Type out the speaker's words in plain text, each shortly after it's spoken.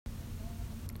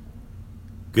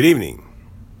Good evening.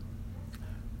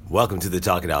 Welcome to the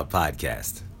Talk It Out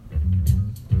podcast.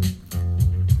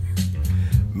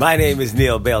 My name is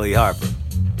Neil Bailey Harper.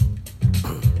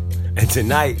 And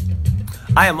tonight,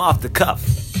 I am off the cuff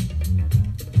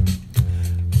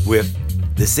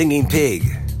with the singing pig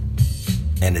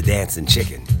and the dancing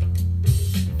chicken.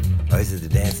 Or is it the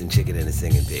dancing chicken and the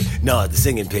singing pig? No, the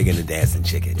singing pig and the dancing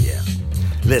chicken, yeah.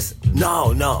 Listen,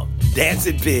 no.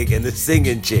 Dancing pig and the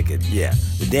singing chicken. Yeah,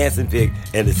 the dancing pig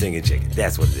and the singing chicken.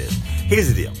 That's what it is. Here's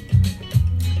the deal.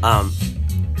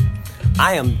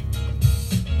 I am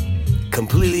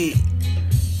completely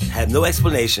have no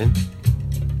explanation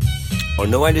or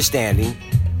no understanding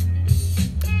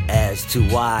as to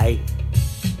why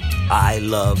I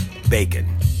love bacon.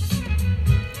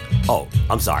 Oh,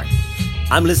 I'm sorry.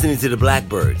 I'm listening to the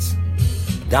Blackbirds.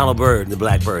 Donald Byrd and the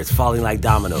Blackbirds, Falling Like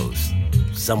Dominoes.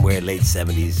 Somewhere late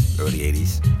 70s, early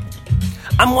 80s.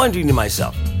 I'm wondering to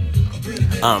myself,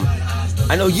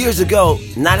 I know years ago,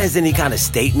 not as any kind of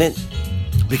statement,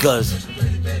 because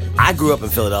I grew up in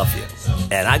Philadelphia,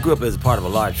 and I grew up as a part of a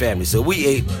large family, so we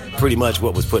ate pretty much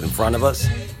what was put in front of us.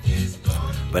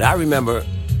 But I remember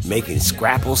making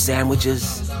scrapple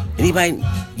sandwiches. Anybody?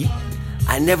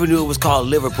 I never knew it was called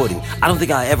liver pudding. I don't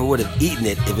think I ever would have eaten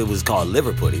it if it was called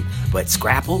liver pudding, but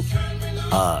scrapple,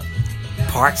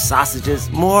 Park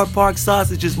sausages, more Park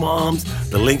sausages, moms.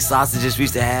 The Link sausages we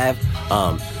used to have.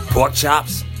 Pork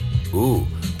chops. Ooh,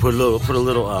 put a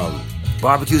little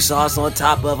barbecue sauce on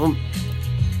top of them.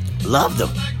 Loved them.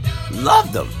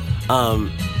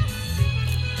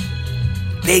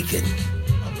 Bacon.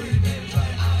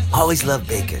 Always loved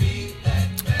bacon.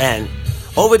 And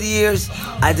over the years,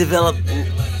 I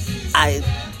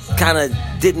kind of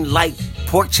didn't like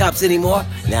pork chops anymore.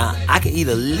 Now, I can eat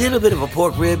a little bit of a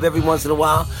pork rib every once in a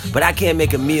while, but I can't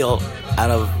make a meal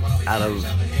out of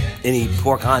any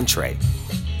pork entree.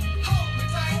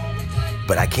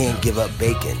 But I can't give up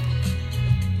bacon.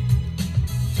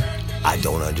 I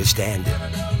don't understand it.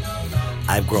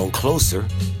 I've grown closer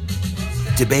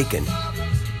to bacon.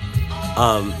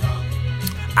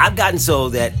 I've gotten so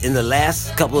that in the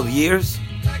last couple of years,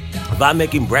 if I'm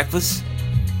making breakfast,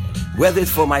 whether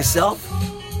it's for myself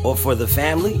or for the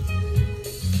family,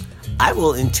 I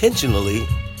will intentionally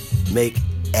make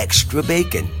extra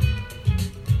bacon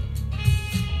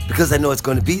because I know it's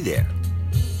going to be there.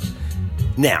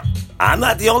 Now, I'm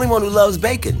not the only one who loves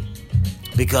bacon,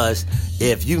 because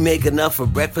if you make enough for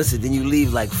breakfast and then you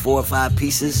leave like 4 or 5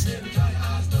 pieces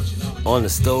on the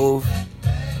stove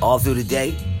all through the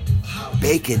day,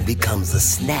 bacon becomes a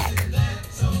snack.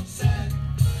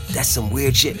 That's some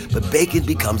weird shit, but bacon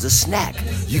becomes a snack.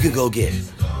 You can go get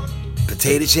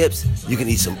potato chips, you can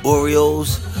eat some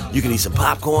Oreos, you can eat some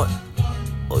popcorn,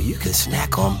 or you can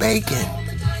snack on bacon.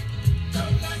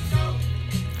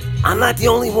 I'm not the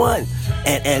only one.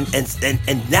 And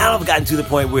now I've gotten to the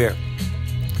point where,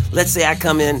 let's say I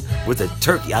come in with a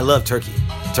turkey. I love turkey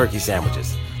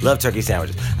sandwiches. Love turkey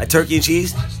sandwiches. A turkey and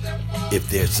cheese. If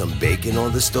there's some bacon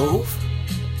on the stove,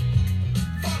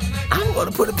 I'm going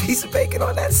to put a piece of bacon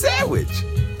on that sandwich.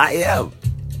 I am.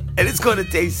 And it's going to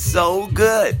taste so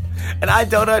good. And I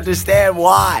don't understand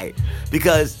why.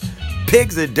 Because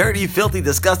pigs are dirty, filthy,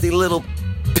 disgusting little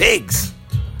pigs.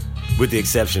 With the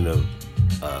exception of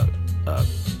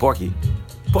Porky.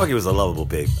 Porky was a lovable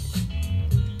pig.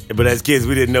 But as kids,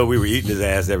 we didn't know we were eating his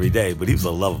ass every day. But he was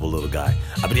a lovable little guy.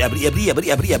 Yeah,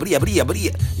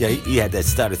 he had that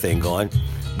stutter thing going,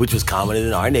 which was common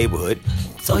in our neighborhood.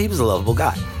 So he was a lovable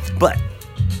guy. But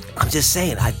I'm just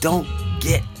saying, I don't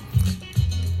get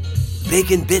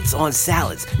bacon bits on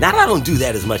salads. Now, I don't do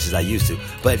that as much as I used to.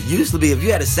 But it used to be, if you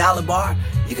had a salad bar,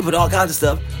 you could put all kinds of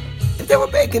stuff. If there were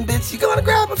bacon bits, you go and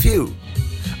grab a few.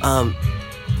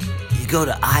 You go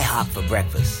to IHOP for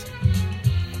breakfast.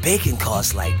 Bacon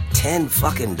costs like $10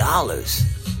 fucking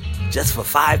just for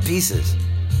 5 pieces.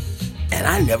 And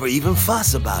I never even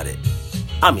fuss about it.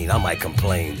 I mean, I might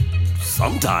complain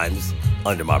sometimes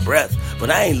under my breath,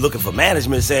 but I ain't looking for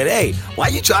management saying, hey, why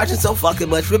you charging so fucking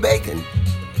much for bacon?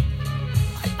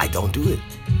 I don't do it.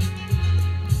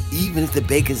 Even if the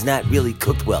bacon's not really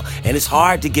cooked well. And it's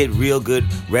hard to get real good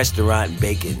restaurant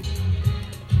bacon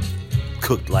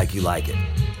cooked like you like it.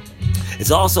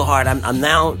 It's also hard. I'm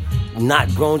now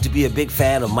not grown to be a big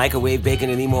fan of microwave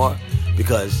bacon anymore,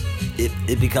 because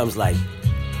it becomes like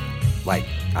I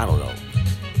don't know,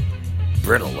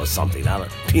 brittle or something.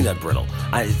 Peanut brittle.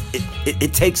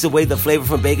 It takes away the flavor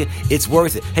from bacon. It's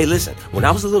worth it. Hey, listen, when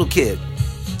I was a little kid,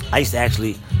 I used to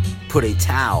actually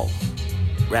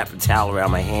wrap a towel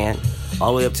around my hand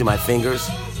all the way up to my fingers,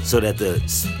 so that the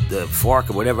fork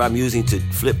or whatever I'm using to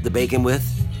flip the bacon with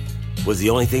was the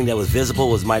only thing that was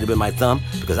visible might have been my thumb,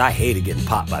 because I hated getting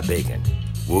popped by bacon.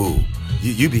 Woo.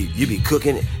 You be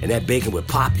cooking and that bacon would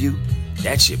pop you.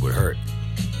 That shit would hurt.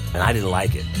 And I didn't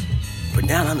like it. But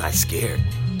now I'm not scared.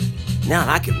 Now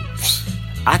I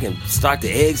can start the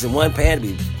eggs in one pan,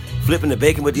 be flipping the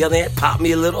bacon with the other hand, pop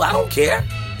me a little. I don't care.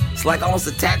 It's like almost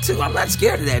a tattoo. I'm not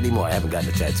scared of that anymore. I haven't gotten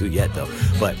a tattoo yet though.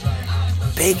 But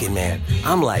bacon, man,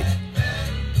 I'm like,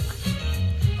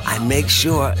 I make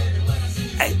sure.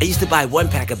 I used to buy 1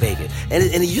 pack of bacon, and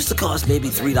it used to cost maybe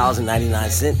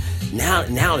 $3.99.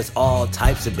 Now it's all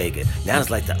types of bacon. Now it's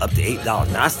like up to $8.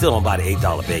 Now I still don't buy the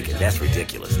 $8 bacon. That's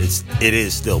ridiculous. It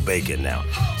is still bacon now,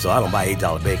 so I don't buy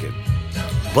 $8 bacon.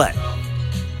 But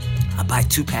I buy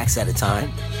 2 packs at a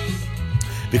time,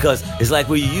 because it's like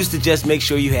where you used to just make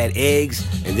sure you had eggs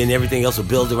and then everything else would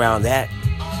build around that.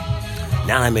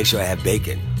 Now I make sure I have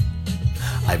bacon.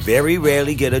 I very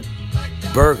rarely get a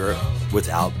burger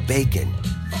without bacon.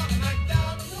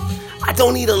 I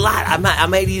don't eat a lot. I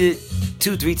might eat it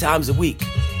 2-3 times a week.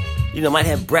 You know, might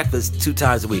have breakfast 2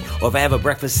 times a week. Or if I have a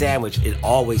breakfast sandwich, it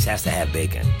always has to have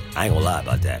bacon. I ain't gonna lie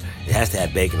about that. It has to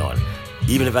have bacon on it.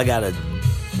 Even if I gotta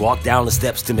walk down the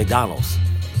steps to McDonald's,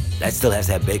 that still has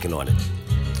to have bacon on it.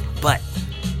 But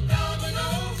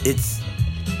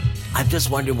I'm just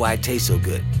wondering why it tastes so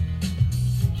good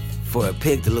for a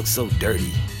pig that looks so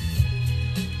dirty.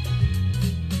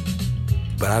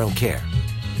 But I don't care,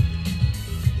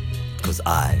 because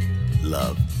I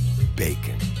love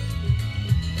bacon.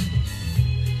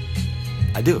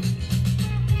 I do.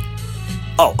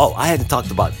 Oh, I hadn't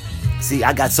talked about, see,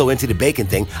 I got so into the bacon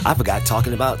thing, I forgot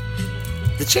talking about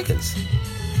the chickens.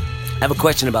 I have a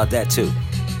question about that too.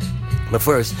 But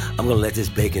first, I'm going to let this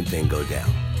bacon thing go down.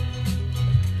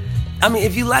 I mean,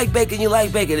 if you like bacon, you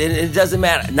like bacon. And it doesn't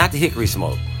matter. Not the hickory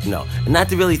smoke. No. Not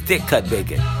the really thick cut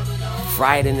bacon.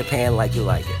 Fry it in the pan like you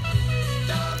like it.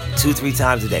 2-3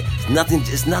 times a day.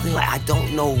 It's nothing like, I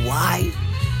don't know why.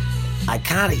 I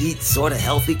kind of eat sort of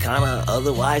healthy, kind of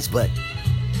otherwise, but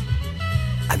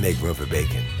I make room for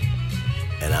bacon.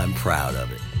 And I'm proud of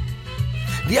it.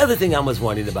 The other thing I was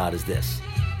wondering about is this.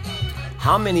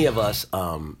 How many of us,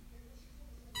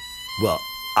 well,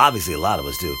 obviously a lot of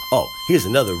us do. Oh, here's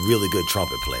another really good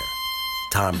trumpet player.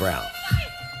 Tom Brown.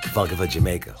 Funkin' for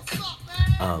Jamaica.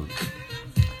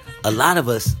 A lot of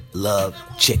us love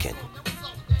chicken.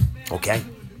 Okay?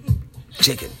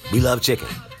 Chicken. We love chicken.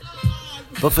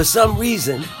 But for some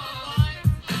reason,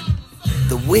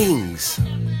 the wings,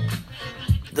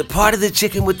 the part of the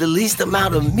chicken with the least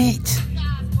amount of meat,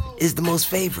 is the most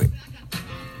favorite.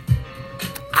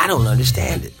 I don't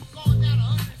understand it.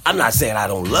 I'm not saying I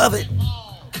don't love it.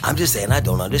 I'm just saying I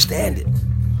don't understand it.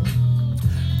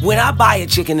 When I buy a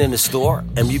chicken in the store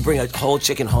and you bring a whole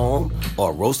chicken home,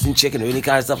 or roasting chicken or any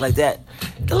kind of stuff like that,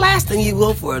 the last thing you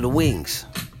go for are the wings.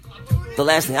 The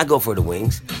last thing I go for are the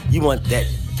wings. You want that,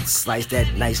 slice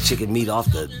that nice chicken meat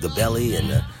off the belly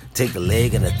and take the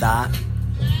leg and the thigh.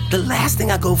 The last thing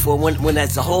I go for when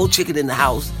that's the whole chicken in the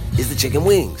house is the chicken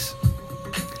wings.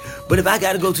 But if I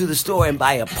got to go to the store and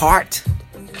buy a part,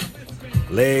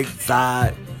 leg,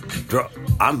 thigh,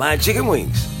 I'm buying chicken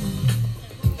wings.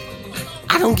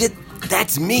 I don't get,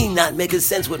 that's me not making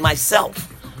sense with myself.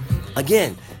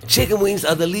 Again, chicken wings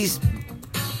are the least,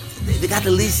 they got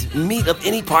the least meat of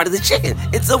any part of the chicken.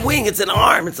 It's a wing, it's an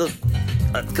arm,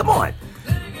 come on.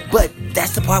 But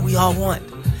that's the part we all want.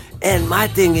 And my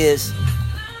thing is,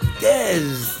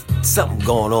 there's something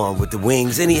going on with the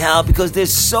wings anyhow, because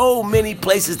there's so many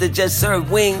places that just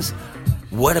serve wings.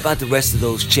 What about the rest of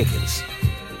those chickens?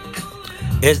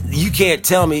 You can't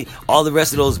tell me all the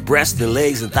rest of those breasts and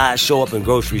legs and thighs show up in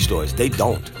grocery stores. They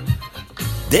don't.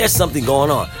 There's something going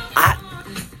on.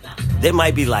 There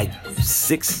might be like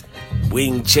 6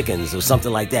 winged chickens or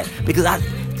something like that. Because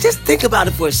just think about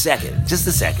it for a second. Just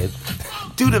a second.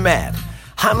 Do the math.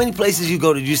 How many places you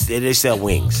go to they sell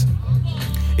wings?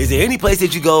 Is there any place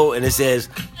that you go and it says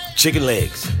chicken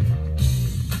legs?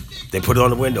 They put it on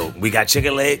the window. We got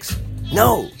chicken legs?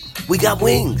 No, we got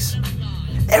wings.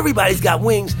 Everybody's got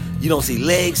wings. You don't see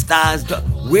legs, thighs.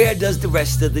 Where does the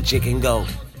rest of the chicken go?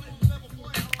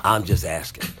 I'm just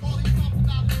asking.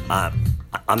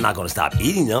 I'm not going to stop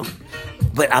eating them,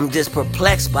 but I'm just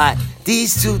perplexed by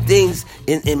these two things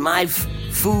in my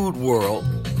food world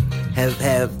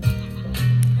have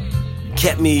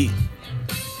kept me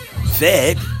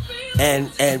fed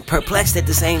and perplexed at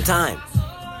the same time.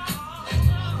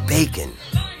 Bacon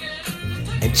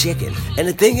and chicken. And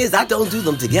the thing is, I don't do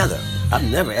them together. I've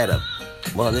never had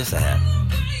this I have.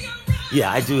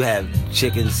 Yeah, I do have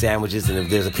chicken sandwiches, and if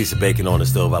there's a piece of bacon on the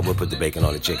stove, I would put the bacon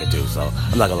on the chicken too, so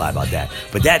I'm not gonna lie about that.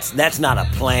 But that's not a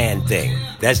planned thing.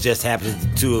 That's just happens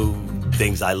to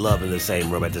things I love in the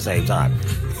same room at the same time.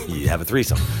 You have a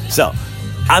threesome. So,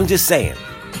 I'm just saying,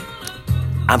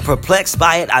 I'm perplexed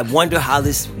by it. I wonder how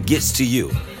this gets to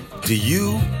you.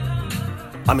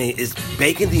 Is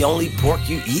bacon the only pork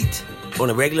you eat on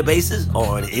a regular basis or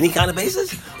on any kind of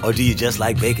basis? Or do you just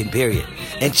like bacon, period?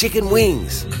 And chicken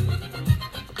wings.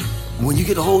 When you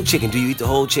get a whole chicken, do you eat the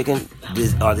whole chicken?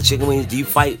 Are the chicken wings, do you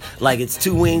fight like it's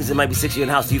 2 wings, there might be 6 of you in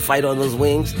the house, do you fight on those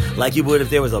wings like you would if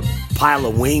there was a pile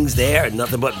of wings there and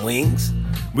nothing but wings?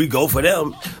 We go for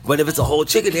them. But if it's a whole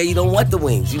chicken there, you don't want the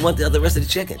wings. You want the rest of the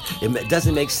chicken. It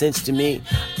doesn't make sense to me.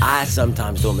 I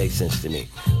sometimes don't make sense to me.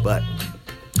 But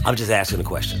I'm just asking a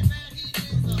question.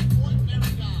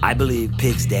 I believe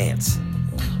pigs dance.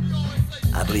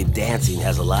 I believe dancing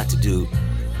has a lot to do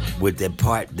with the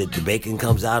part that the bacon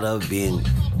comes out of being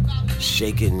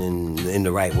shaken in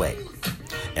the right way.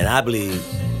 And I believe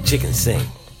chickens sing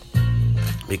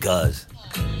because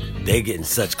they get in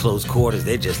such close quarters.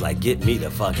 They're just like, get me the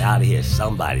fuck out of here,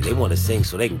 somebody. They want to sing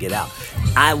so they can get out.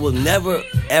 I will never,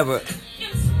 ever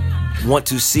want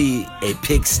to see a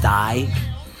pigsty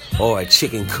or a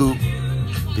chicken coop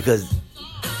because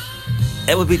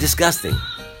it would be disgusting.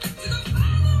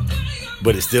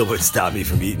 But it still wouldn't stop me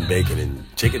from eating bacon and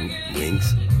chicken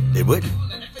wings. It wouldn't.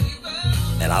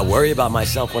 And I worry about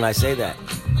myself when I say that.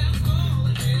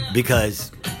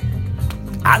 Because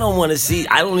I don't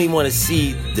even want to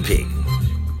see the pig.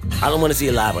 I don't want to see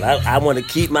a live one. I want to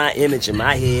keep my image in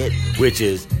my head, which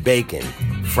is bacon,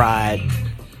 fried,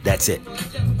 that's it.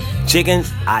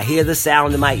 Chickens, I hear the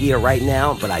sound in my ear right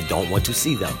now, but I don't want to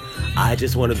see them. I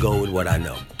just want to go with what I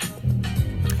know.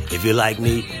 If you're like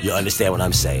me, you understand what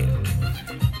I'm saying.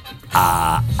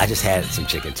 I just had some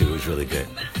chicken too. It was really good.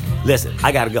 Listen,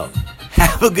 I gotta go.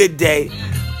 Have a good day.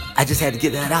 I just had to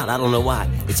get that out. I don't know why.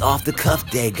 It's off the cuff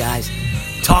day, guys.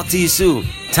 Talk to you soon.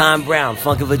 Tom Brown,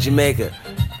 Funk of Jamaica.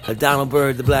 Donald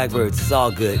Byrd, the Blackbirds. It's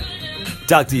all good.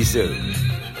 Talk to you soon.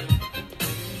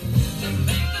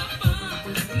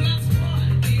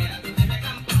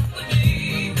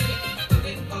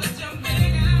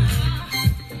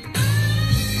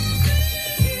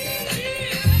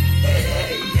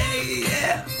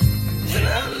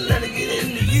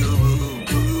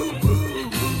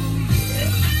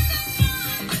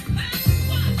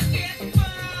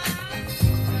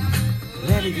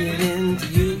 Let it get into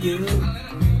you.